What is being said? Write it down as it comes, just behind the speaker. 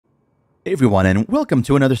Hey everyone, and welcome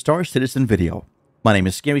to another Star Citizen video. My name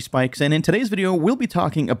is Scary Spikes, and in today's video we'll be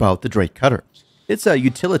talking about the Drake Cutter. It's a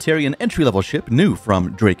utilitarian entry-level ship new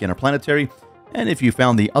from Drake Interplanetary, and if you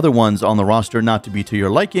found the other ones on the roster not to be to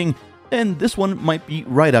your liking, then this one might be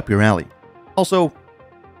right up your alley. Also,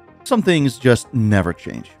 some things just never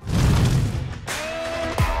change.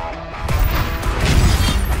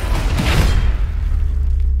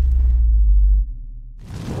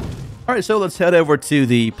 Alright, so let's head over to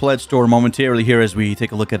the pledge store momentarily here as we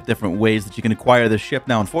take a look at different ways that you can acquire this ship.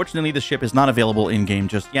 Now, unfortunately, the ship is not available in-game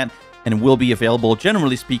just yet, and will be available,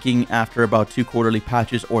 generally speaking, after about 2 quarterly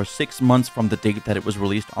patches or 6 months from the date that it was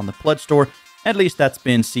released on the pledge store. At least that's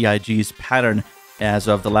been CIG's pattern as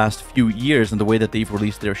of the last few years and the way that they've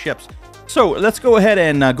released their ships. So let's go ahead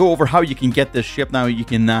and go over how you can get this ship. Now, you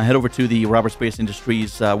can head over to the Robert Space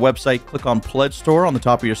Industries website, click on Pledge Store on the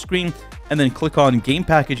top of your screen, and then click on Game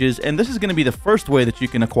Packages, and this is going to be the first way that you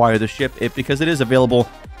can acquire the ship because it is available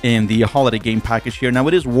in the Holiday Game Package here. Now,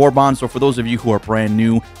 it is War Bond, so for those of you who are brand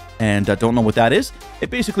new and don't know what that is, it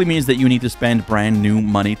basically means that you need to spend brand new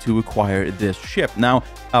money to acquire this ship. Now,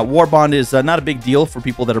 War Bond is not a big deal for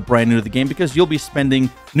people that are brand new to the game because you'll be spending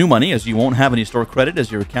new money, as you won't have any store credit, as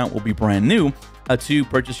your account will be brand new, to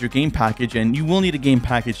purchase your game package, and you will need a game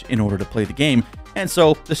package in order to play the game. And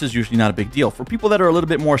so this is usually not a big deal. For people that are a little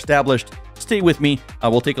bit more established, stay with me.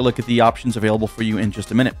 We'll take a look at the options available for you in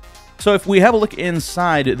just a minute. So if we have a look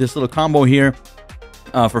inside this little combo here,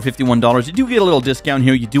 for $51, you do get a little discount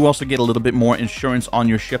here. You do also get a little bit more insurance on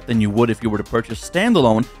your ship than you would if you were to purchase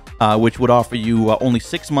Standalone, which would offer you only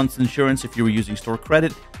 6 months insurance if you were using store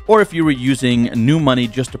credit, or if you were using new money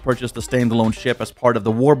just to purchase the Standalone ship as part of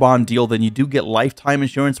the War Bond deal. Then you do get lifetime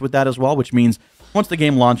insurance with that as well, which means once the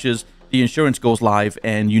game launches, the insurance goes live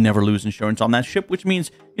and you never lose insurance on that ship, which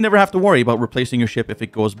means you never have to worry about replacing your ship if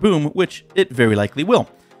it goes boom, which it very likely will.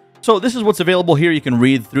 So this is what's available here. You can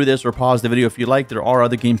read through this or pause the video if you like. There are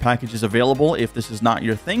other game packages available if this is not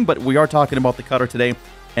your thing, but we are talking about the Cutter today,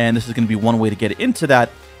 and this is going to be one way to get into that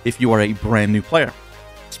if you are a brand new player.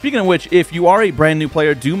 Speaking of which, if you are a brand new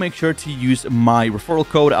player, do make sure to use my referral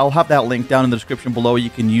code. I'll have that link down in the description below. You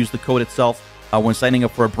can use the code itself when signing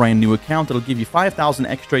up for a brand new account. It'll give you 5,000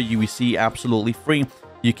 extra UEC absolutely free.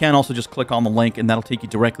 You can also just click on the link, and that'll take you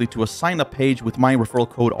directly to a sign-up page with my referral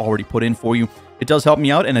code already put in for you. It does help me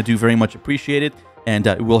out, and I do very much appreciate it, and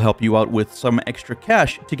it will help you out with some extra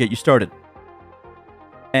cash to get you started.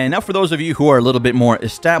 And now for those of you who are a little bit more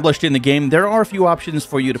established in the game, there are a few options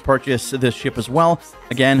for you to purchase this ship as well.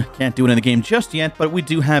 Again, can't do it in the game just yet, but we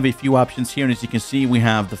do have a few options here, and as you can see, we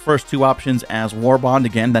have the first 2 options as War Bond.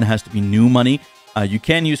 Again, that has to be new money. You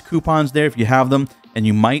can use coupons there if you have them, and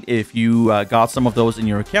you might if you got some of those in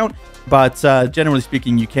your account, but generally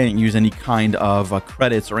speaking, you can't use any kind of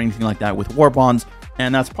credits or anything like that with War Bonds,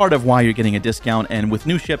 and that's part of why you're getting a discount. And with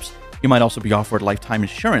new ships, you might also be offered lifetime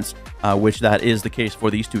insurance, which that is the case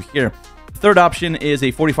for these 2 here. The third option is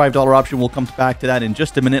a $45 option. We'll come back to that in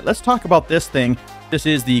just a minute. Let's talk about this thing. This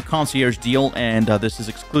is the Concierge deal, and this is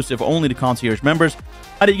exclusive only to Concierge members.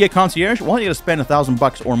 How do you get Concierge? Well, you got to spend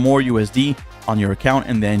 $1,000 or more USD on your account,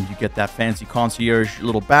 and then you get that fancy Concierge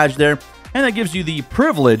little badge there, and that gives you the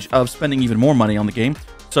privilege of spending even more money on the game.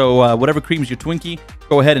 So whatever creams your Twinkie,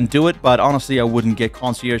 go ahead and do it, but honestly, I wouldn't get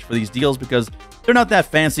Concierge for these deals because they're not that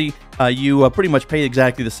fancy. You pretty much pay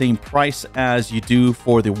exactly the same price as you do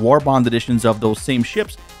for the War Bond editions of those same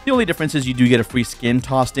ships. The only difference is you do get a free skin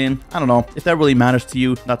tossed in. I don't know. If that really matters to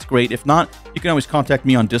you, that's great. If not, you can always contact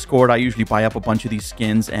me on Discord. I usually buy up a bunch of these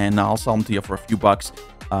skins, and I'll sell them to you for a few bucks.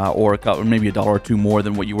 Or maybe $1 or $2 more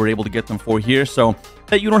than what you were able to get them for here, so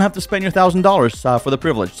that you don't have to spend your $1,000 for the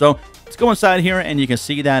privilege. So let's go inside here, and you can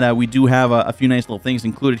see that we do have a few nice little things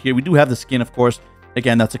included here. We do have the skin, of course.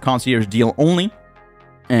 Again, that's a Concierge deal only,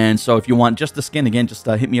 and so if you want just the skin, again, just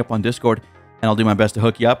hit me up on Discord, and I'll do my best to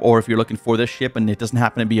hook you up. Or if you're looking for this ship and it doesn't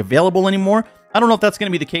happen to be available anymore, I don't know if that's going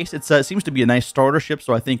to be the case. It seems to be a nice starter ship,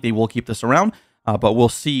 so I think they will keep this around, but we'll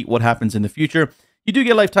see what happens in the future. You do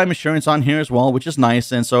get lifetime insurance on here as well, which is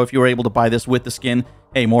nice. And so if you were able to buy this with the skin,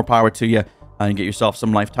 hey, more power to you, and get yourself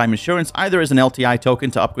some lifetime insurance, either as an LTI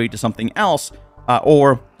token to upgrade to something else,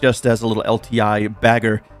 or just as a little LTI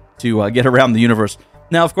bagger to get around the universe.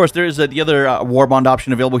 Now, of course, there is the other War Bond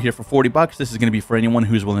option available here for $40. This is going to be for anyone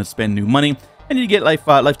who's willing to spend new money, and you get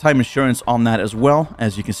lifetime insurance on that as well,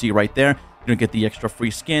 as you can see right there. You don't get the extra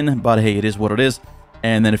free skin, but hey, it is what it is.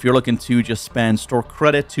 And then if you're looking to just spend store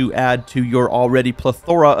credit to add to your already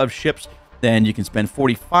plethora of ships, then you can spend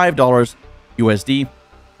 $45 USD.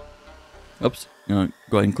 Oops, go ahead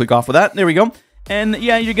and click off of that. There we go. And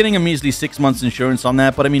yeah, you're getting a measly 6 months insurance on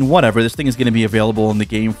that, but I mean, whatever. This thing is going to be available in the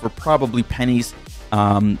game for probably pennies.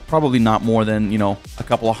 Probably not more than, you know, a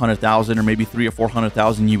couple of 100,000 or maybe 300,000 or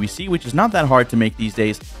 400,000 UEC, which is not that hard to make these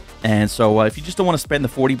days. And so if you just don't want to spend the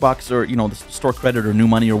 40 bucks or, you know, the store credit or new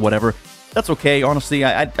money or whatever, that's okay. Honestly,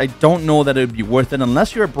 I don't know that it would be worth it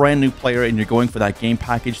unless you're a brand new player and you're going for that game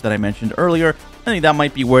package that I mentioned earlier. I think that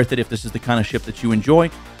might be worth it if this is the kind of ship that you enjoy.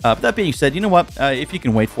 But that being said, you know what? If you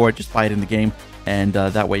can wait for it, just buy it in the game. And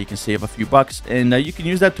that way you can save a few bucks and you can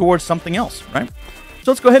use that towards something else, right?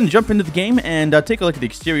 So let's go ahead and jump into the game and take a look at the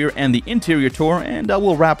exterior and the interior tour. And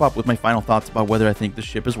we'll wrap up with my final thoughts about whether I think this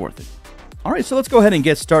ship is worth it. All right, so let's go ahead and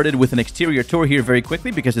get started with an exterior tour here very quickly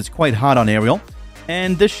because it's quite hot on Ariel.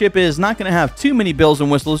 And this ship is not going to have too many bells and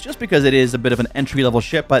whistles just because it is a bit of an entry-level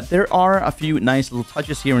ship, but there are a few nice little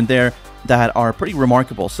touches here and there that are pretty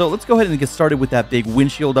remarkable. So let's go ahead and get started with that big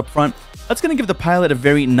windshield up front. That's going to give the pilot a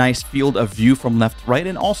very nice field of view from left to right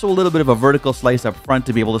and also a little bit of a vertical slice up front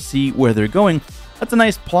to be able to see where they're going. That's a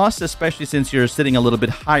nice plus, especially since you're sitting a little bit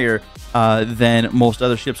higher than most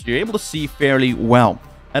other ships. You're able to see fairly well.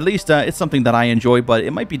 At least it's something that I enjoy, but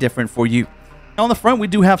it might be different for you. Now on the front, we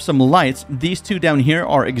do have some lights. These two down here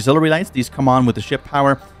are auxiliary lights. These come on with the ship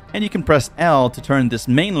power, and you can press L to turn this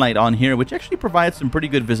main light on here, which actually provides some pretty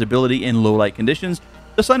good visibility in low light conditions.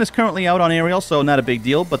 The sun is currently out on Ariel, so not a big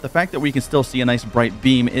deal, but the fact that we can still see a nice bright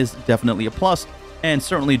beam is definitely a plus, and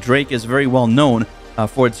certainly Drake is very well known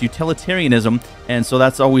for its utilitarianism, and so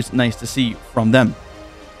that's always nice to see from them.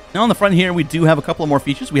 Now on the front here, we do have a couple of more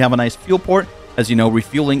features. We have a nice fuel port. As you know,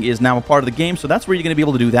 refueling is now a part of the game, so that's where you're going to be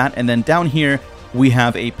able to do that. And then down here, we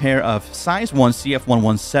have a pair of size 1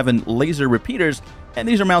 CF117 laser repeaters, and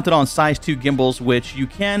these are mounted on size 2 gimbals, which you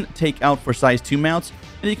can take out for size 2 mounts,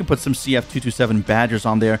 and you can put some CF227 badgers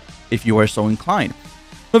on there if you are so inclined.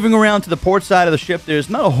 Moving around to the port side of the ship, there's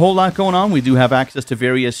not a whole lot going on. We do have access to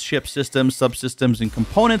various ship systems, subsystems, and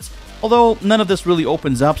components, although none of this really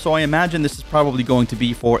opens up, so I imagine this is probably going to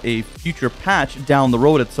be for a future patch down the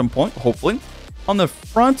road at some point, hopefully. On the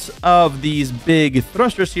front of these big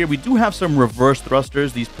thrusters here, we do have some reverse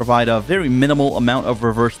thrusters. These provide a very minimal amount of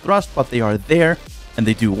reverse thrust, but they are there, and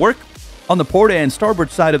they do work. On the port and starboard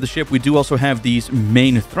side of the ship, we do also have these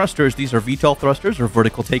main thrusters. These are VTOL thrusters, or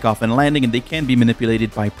vertical takeoff and landing, and they can be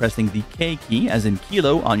manipulated by pressing the K key, as in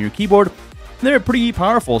kilo, on your keyboard. And they're pretty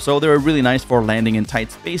powerful, so they're really nice for landing in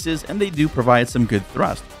tight spaces, and they do provide some good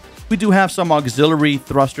thrust. We do have some auxiliary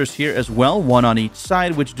thrusters here as well, one on each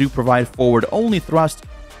side, which do provide forward-only thrust,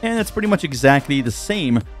 and it's pretty much exactly the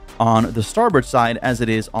same on the starboard side as it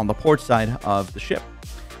is on the port side of the ship.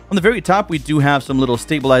 On the very top, we do have some little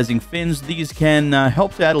stabilizing fins. These can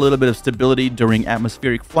help to add a little bit of stability during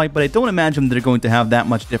atmospheric flight, but I don't imagine they're going to have that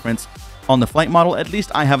much difference on the flight model. At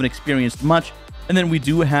least I haven't experienced much. And then we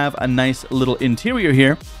do have a nice little interior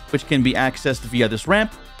here, which can be accessed via this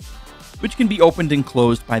ramp, which can be opened and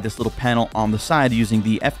closed by this little panel on the side using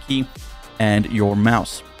the F key and your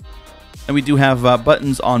mouse. And we do have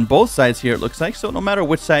buttons on both sides here, it looks like, so no matter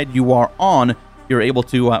which side you are on, you're able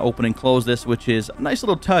to open and close this, which is a nice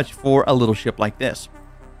little touch for a little ship like this.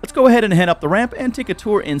 Let's go ahead and head up the ramp and take a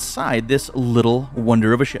tour inside this little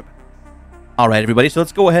wonder of a ship. Alright everybody, so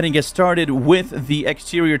let's go ahead and get started with the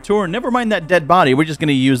exterior tour. Never mind that dead body, we're just going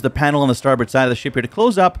to use the panel on the starboard side of the ship here to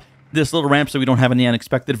close up this little ramp so we don't have any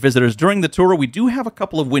unexpected visitors during the tour. We do have a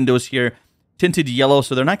couple of windows here tinted yellow,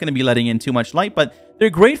 so they're not going to be letting in too much light, but they're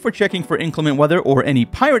great for checking for inclement weather or any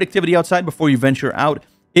pirate activity outside before you venture out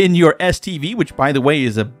in your STV, which by the way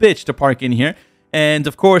is a bitch to park in here. And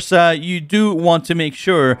of course, you do want to make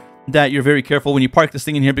sure that you're very careful when you park this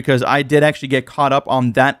thing in here, because I did actually get caught up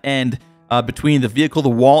on that end between the vehicle, the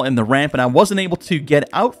wall, and the ramp, and I wasn't able to get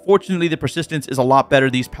out. Fortunately, the persistence is a lot better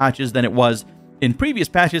these patches than it was in previous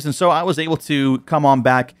patches, and so I was able to come on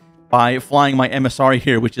back by flying my MSR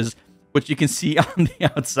here, which is what you can see on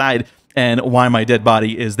the outside and why my dead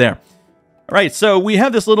body is there. All right, so we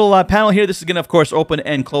have this little panel here. This is going to, of course, open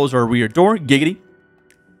and close our rear door, giggity.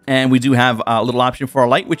 And we do have a little option for our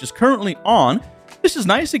light, which is currently on. This is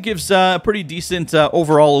nice. It gives pretty decent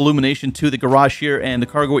overall illumination to the garage here and the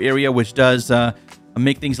cargo area, which does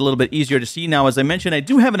make things a little bit easier to see. Now, as I mentioned, I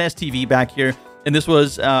do have an STV back here, and this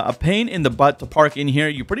was a pain in the butt to park in here.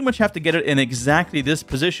 You pretty much have to get it in exactly this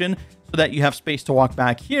position so that you have space to walk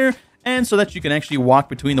back here, and so that you can actually walk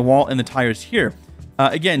between the wall and the tires here.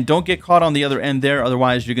 Again, don't get caught on the other end there,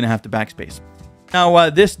 otherwise you're going to have to backspace. Now,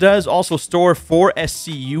 this does also store 4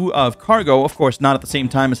 SCU of cargo, of course, not at the same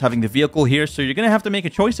time as having the vehicle here, so you're going to have to make a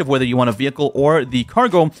choice of whether you want a vehicle or the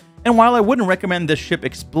cargo. And while I wouldn't recommend this ship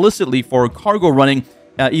explicitly for cargo running,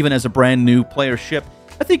 even as a brand new player ship,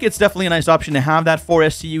 I think it's definitely a nice option to have that 4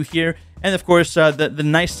 SCU here. And of course, the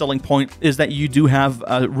nice selling point is that you do have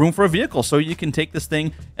room for a vehicle. So you can take this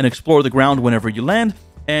thing and explore the ground whenever you land,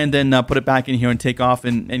 and then put it back in here and take off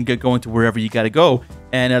and get going to wherever you got to go.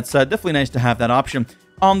 And it's definitely nice to have that option.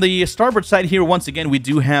 On the starboard side here, once again, we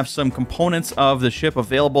do have some components of the ship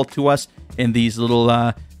available to us in these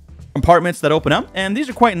little compartments that open up. And these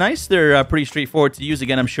are quite nice. They're pretty straightforward to use.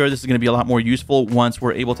 Again, I'm sure this is going to be a lot more useful once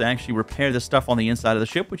we're able to actually repair this stuff on the inside of the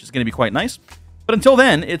ship, which is going to be quite nice. But until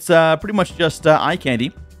then, it's pretty much just eye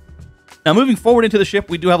candy. Now, moving forward into the ship,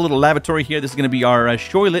 we do have a little lavatory here. This is going to be our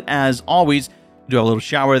toilet, as always. We do have a little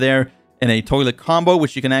shower there and a toilet combo,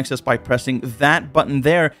 which you can access by pressing that button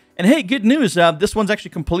there. And hey, good news, this one's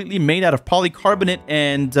actually completely made out of polycarbonate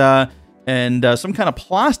and some kind of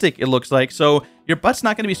plastic, it looks like. So your butt's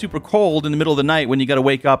not going to be super cold in the middle of the night when you got to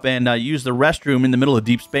wake up and use the restroom in the middle of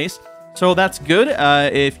deep space. So that's good.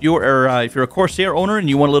 If you're a Corsair owner and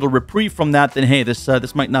you want a little reprieve from that, then hey,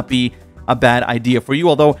 this might not be a bad idea for you.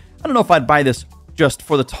 Although I don't know if I'd buy this just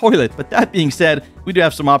for the toilet. But that being said, we do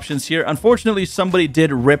have some options here. Unfortunately, somebody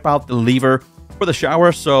did rip out the lever for the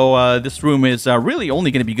shower, so this room is really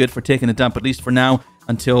only going to be good for taking a dump, at least for now,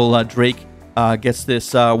 until Drake gets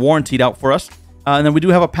this warrantied out for us. And then we do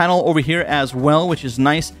have a panel over here as well, which is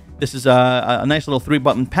nice. This is a nice little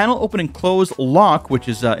 3-button panel, open and close lock, which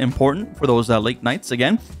is important for those late nights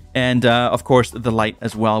again. And of course, the light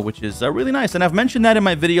as well, which is really nice. And I've mentioned that in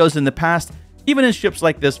my videos in the past, even in ships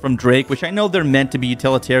like this from Drake, which I know they're meant to be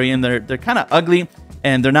utilitarian. They're kind of ugly,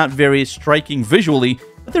 and they're not very striking visually,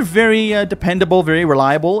 but they're very dependable, very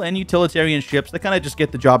reliable, and utilitarian ships that kind of just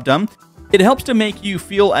get the job done. It helps to make you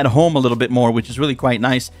feel at home a little bit more, which is really quite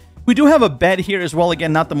nice. We do have a bed here as well.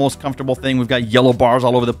 Again, not the most comfortable thing. We've got yellow bars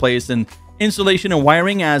all over the place, and insulation and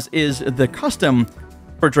wiring, as is the custom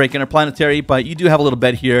for Drake Interplanetary, but you do have a little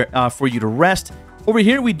bed here for you to rest. Over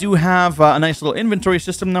here, we do have a nice little inventory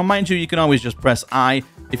system. Now, mind you, you can always just press I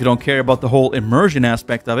if you don't care about the whole immersion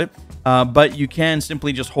aspect of it. But you can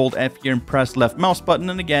simply just hold F here and press left mouse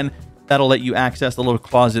button. And again, that'll let you access the little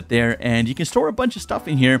closet there. And you can store a bunch of stuff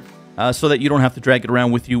in here so that you don't have to drag it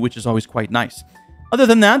around with you, which is always quite nice. Other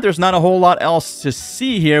than that, there's not a whole lot else to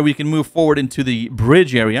see here. We can move forward into the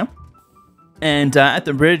bridge area. And at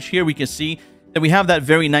the bridge here, we can see that we have that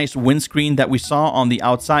very nice windscreen that we saw on the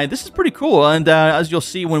outside. This is pretty cool. And as you'll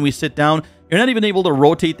see when we sit down, you're not even able to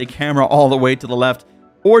rotate the camera all the way to the left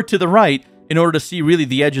or to the right in order to see really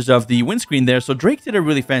the edges of the windscreen there. So Drake did a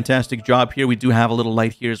really fantastic job here. We do have a little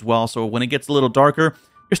light here as well. So when it gets a little darker,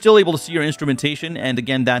 you're still able to see your instrumentation. And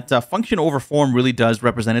again, that function over form really does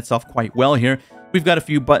represent itself quite well here. We've got a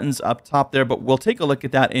few buttons up top there, but we'll take a look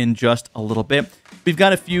at that in just a little bit. We've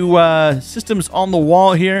got a few systems on the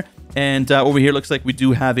wall here. And over here, looks like we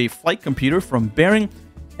do have a flight computer from Bearing.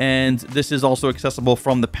 And this is also accessible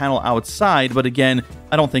from the panel outside. But again,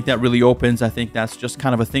 I don't think that really opens. I think that's just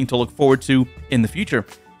kind of a thing to look forward to in the future.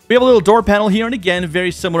 We have a little door panel here. And again,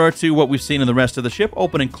 very similar to what we've seen in the rest of the ship.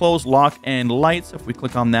 Open and close, lock, and lights. If we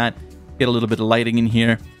click on that, get a little bit of lighting in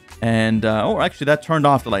here. And, oh, actually, that turned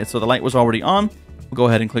off the light. So the light was already on. We'll go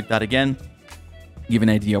ahead and click that again. Give an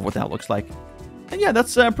idea of what that looks like. And yeah,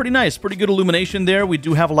 that's pretty nice. Pretty good illumination there. We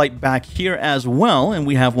do have a light back here as well, and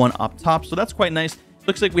we have one up top, so that's quite nice.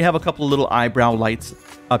 Looks like we have a couple of little eyebrow lights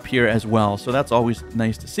up here as well, so that's always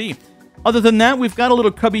nice to see. Other than that, we've got a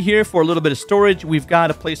little cubby here for a little bit of storage. We've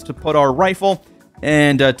got a place to put our rifle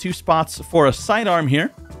and 2 spots for a sidearm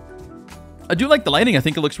here. I do like the lighting. I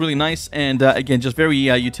think it looks really nice, and again, just very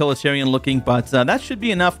utilitarian looking, but that should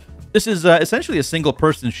be enough. This is essentially a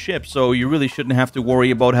single-person ship, so you really shouldn't have to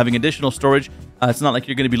worry about having additional storage. It's not like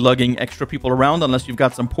you're going to be lugging extra people around unless you've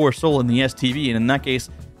got some poor soul in the STV, and in that case,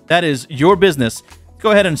 that is your business.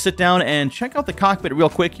 Go ahead and sit down and check out the cockpit real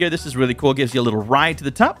quick here. This is really cool. It gives you a little ride to the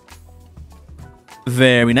top.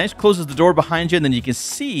 Very nice. Closes the door behind you, and then you can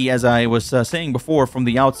see, as I was saying before, from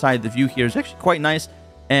the outside, the view here is actually quite nice.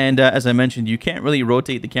 And as I mentioned, you can't really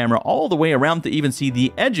rotate the camera all the way around to even see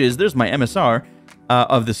the edges. There's my MSR.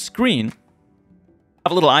 Of the screen. I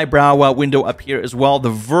have a little eyebrow window up here as well. The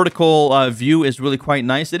vertical view is really quite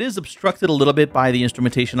nice. It is obstructed a little bit by the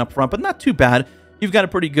instrumentation up front, but not too bad. You've got a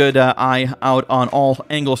pretty good eye out on all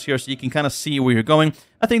angles here, so you can kind of see where you're going.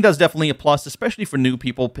 I think that's definitely a plus, especially for new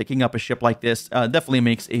people picking up a ship like this. Definitely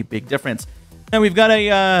makes a big difference. Now, we've got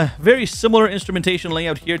a very similar instrumentation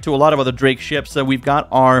layout here to a lot of other Drake ships. We've got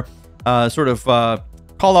our sort of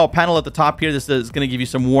call-out panel at the top here. This is going to give you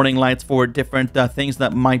some warning lights for different things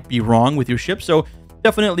that might be wrong with your ship. So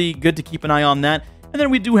definitely good to keep an eye on that. And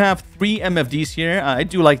then we do have 3 MFDs here. I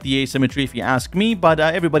do like the asymmetry if you ask me, but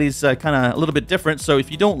everybody's kind of a little bit different. So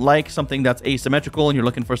if you don't like something that's asymmetrical and you're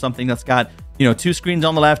looking for something that's got, you know, 2 screens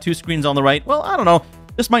on the left, 2 screens on the right, well, I don't know.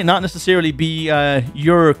 this might not necessarily be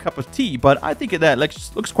your cup of tea, but I think that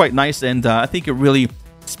looks quite nice, and I think it really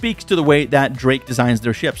speaks to the way that Drake designs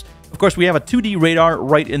their ships. Of course, we have a 2D radar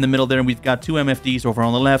right in the middle there, and we've got 2 MFDs over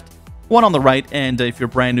on the left, 1 on the right, and if you're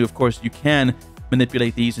brand new, of course, you can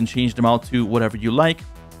manipulate these and change them out to whatever you like.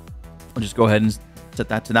 I'll just go ahead and set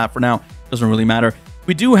that to that for now. Doesn't really matter.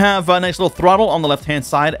 We do have a nice little throttle on the left-hand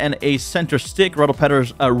side and a center stick,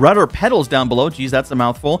 rudder pedals down below. Geez, that's a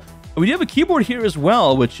mouthful. We do have a keyboard here as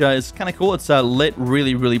well, which is kind of cool. It's lit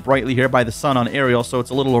really, really brightly here by the sun on aerial, so it's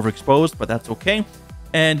a little overexposed, but that's okay.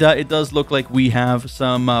 And it does look like we have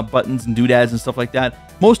some buttons and doodads and stuff like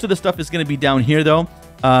that. Most of the stuff is going to be down here, though.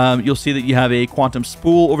 You'll see that you have a quantum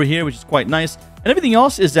spool over here, which is quite nice. And everything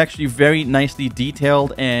else is actually very nicely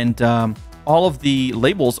detailed, and all of the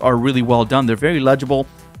labels are really well done. They're very legible.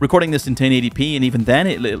 Recording this in 1080p, and even then,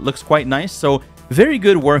 it looks quite nice. So very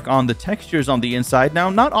good work on the textures on the inside. Now,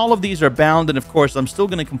 not all of these are bound, and of course, I'm still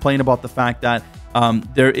going to complain about the fact that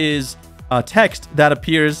there is text that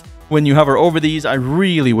appears when you hover over these. I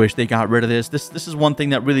really wish they got rid of this. This is one thing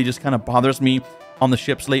that really just kind of bothers me on the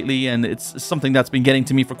ships lately, and it's something that's been getting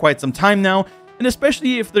to me for quite some time now. And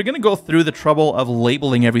especially if they're going to go through the trouble of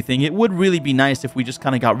labeling everything, it would really be nice if we just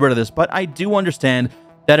kind of got rid of this. But I do understand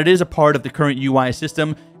that it is a part of the current UI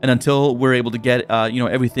system, and until we're able to get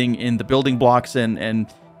everything in the building blocks and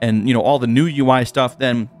all the new UI stuff,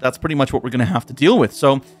 then that's pretty much what we're going to have to deal with.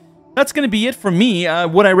 So that's going to be it for me.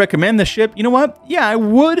 Would I recommend the ship? You know what? Yeah, I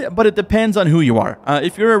would, but it depends on who you are.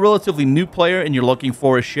 If you're a relatively new player and you're looking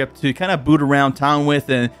for a ship to kind of boot around town with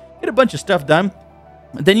and get a bunch of stuff done,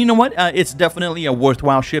 then you know what? It's definitely a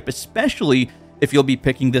worthwhile ship, especially if you'll be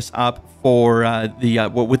picking this up for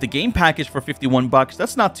with the game package for 51 bucks.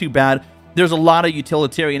 That's not too bad. There's a lot of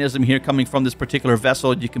utilitarianism here coming from this particular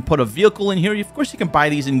vessel. You can put a vehicle in here. Of course, you can buy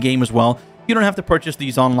these in game as well. You don't have to purchase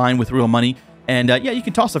these online with real money. And yeah, you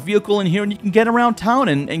can toss a vehicle in here and you can get around town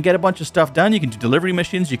and get a bunch of stuff done. You can do delivery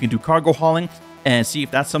missions. You can do cargo hauling and see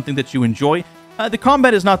if that's something that you enjoy. The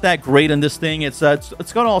combat is not that great on this thing. It's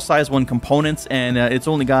got all size 1 components, and it's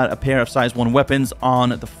only got a pair of size 1 weapons on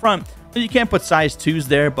the front. So you can't put size 2s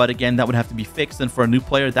there, but again, that would have to be fixed, and for a new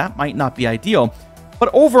player, that might not be ideal. But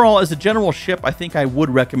overall, as a general ship, I think I would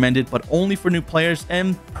recommend it, but only for new players,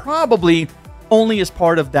 and probably only as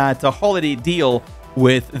part of that holiday deal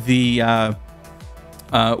with the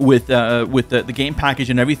game package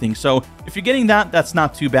and everything. So if you're getting that, that's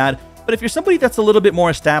not too bad. But if you're somebody that's a little bit more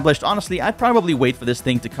established, honestly, I'd probably wait for this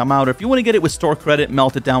thing to come out. Or if you want to get it with store credit,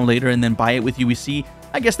 melt it down later, and then buy it with UEC,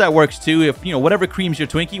 I guess that works too. If, whatever creams your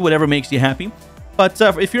Twinkie, whatever makes you happy. But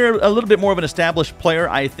if you're a little bit more of an established player,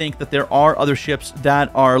 I think that there are other ships that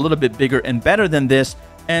are a little bit bigger and better than this,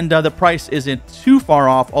 and the price isn't too far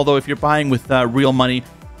off. Although if you're buying with real money,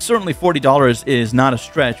 certainly $40 is not a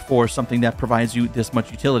stretch for something that provides you this much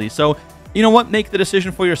utility. So, you know what? Make the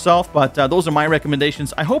decision for yourself, but those are my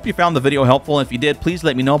recommendations. I hope you found the video helpful. If you did, please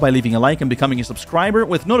let me know by leaving a like and becoming a subscriber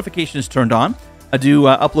with notifications turned on. I do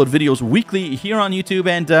upload videos weekly here on YouTube,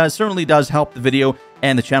 and certainly does help the video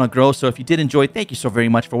and the channel grow. So if you did enjoy, thank you so very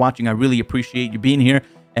much for watching. I really appreciate you being here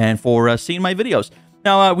and for seeing my videos.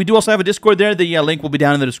 Now, we do also have a Discord there. The link will be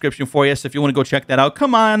down in the description for you, so if you want to go check that out,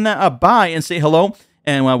 come on by and say hello,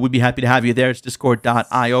 and we'd be happy to have you there. It's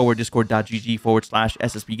discord.io or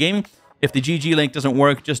discord.gg/SSB Gaming. If the GG link doesn't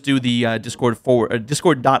work, just do the discord.io/SSB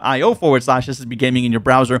Gaming in your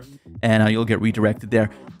browser, and you'll get redirected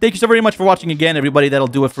there. Thank you so very much for watching again, everybody. That'll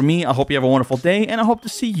do it for me. I hope you have a wonderful day, and I hope to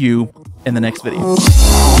see you in the next video.